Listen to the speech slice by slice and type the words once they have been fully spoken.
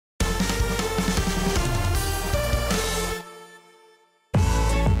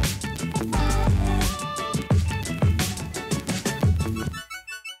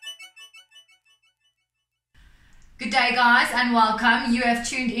Good day, guys, and welcome. You have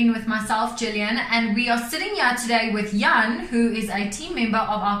tuned in with myself, Gillian, and we are sitting here today with Jan, who is a team member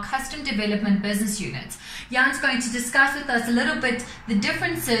of our custom development business unit. Jan's going to discuss with us a little bit the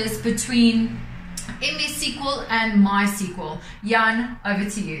differences between MS SQL and MySQL. Jan, over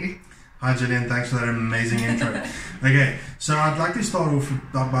to you. Hi Gillian, thanks for that amazing intro. Okay, so I'd like to start off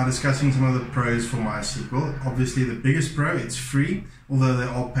by discussing some of the pros for MySQL. Obviously the biggest pro, it's free, although there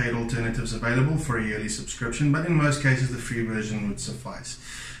are paid alternatives available for a yearly subscription, but in most cases the free version would suffice.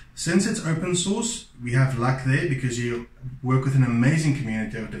 Since it's open source, we have luck there because you work with an amazing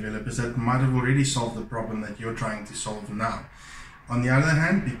community of developers that might have already solved the problem that you're trying to solve now. On the other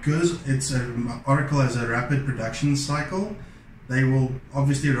hand, because Oracle has a rapid production cycle, they will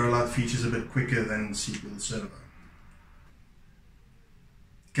obviously roll out features a bit quicker than SQL Server.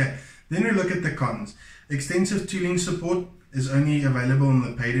 Okay, then we look at the cons. Extensive tooling support is only available in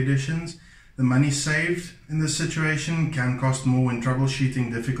the paid editions. The money saved in this situation can cost more when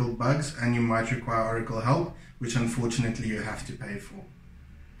troubleshooting difficult bugs, and you might require Oracle help, which unfortunately you have to pay for.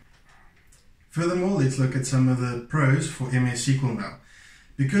 Furthermore, let's look at some of the pros for MS SQL now.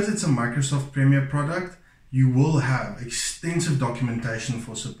 Because it's a Microsoft Premier product, you will have extensive documentation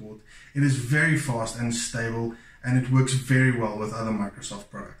for support. It is very fast and stable, and it works very well with other Microsoft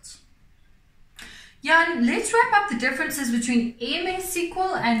products. Jan, let's wrap up the differences between MS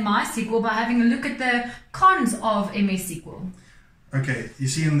SQL and MySQL by having a look at the cons of MS SQL. Okay, you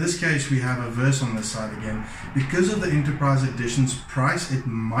see in this case we have a verse on this side again. Because of the Enterprise Edition's price, it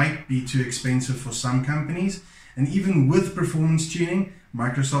might be too expensive for some companies, and even with performance tuning,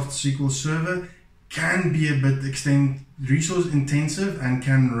 Microsoft SQL Server can be a bit resource intensive and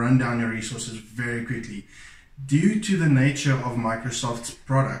can run down your resources very quickly. Due to the nature of Microsoft's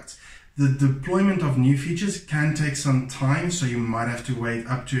products, the deployment of new features can take some time, so you might have to wait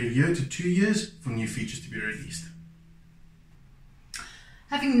up to a year to 2 years for new features to be released.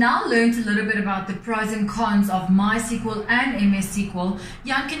 Having now learned a little bit about the pros and cons of MySQL and MS SQL,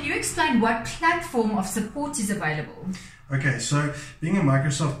 Jan, can you explain what platform of support is available? Okay, so being a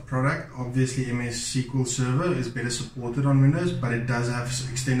Microsoft product, obviously MS SQL Server is better supported on Windows, but it does have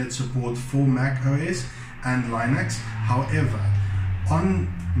extended support for Mac OS and Linux. However, on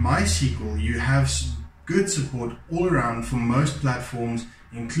MySQL, you have good support all around for most platforms,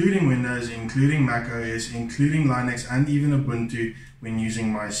 including Windows, including Mac OS, including Linux, and even Ubuntu when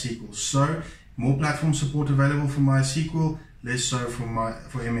using MySQL. So, more platform support available for MySQL, less so for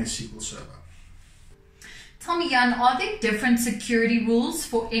MS SQL Server. Tell me, Jan, are there different security rules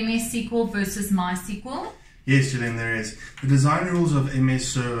for MS SQL versus MySQL? Yes, Gillian, there is. The design rules of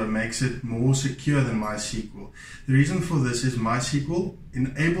MS Server makes it more secure than MySQL. The reason for this is MySQL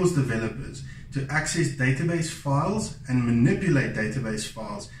enables developers to access database files and manipulate database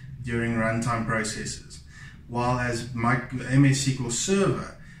files during runtime processes, while as MS SQL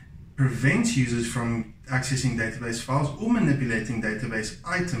Server prevents users from accessing database files or manipulating database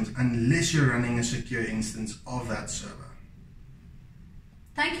items unless you're running a secure instance of that server.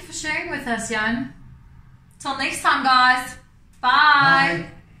 Thank you for sharing with us, Jan. Till next time, guys. Bye. Bye.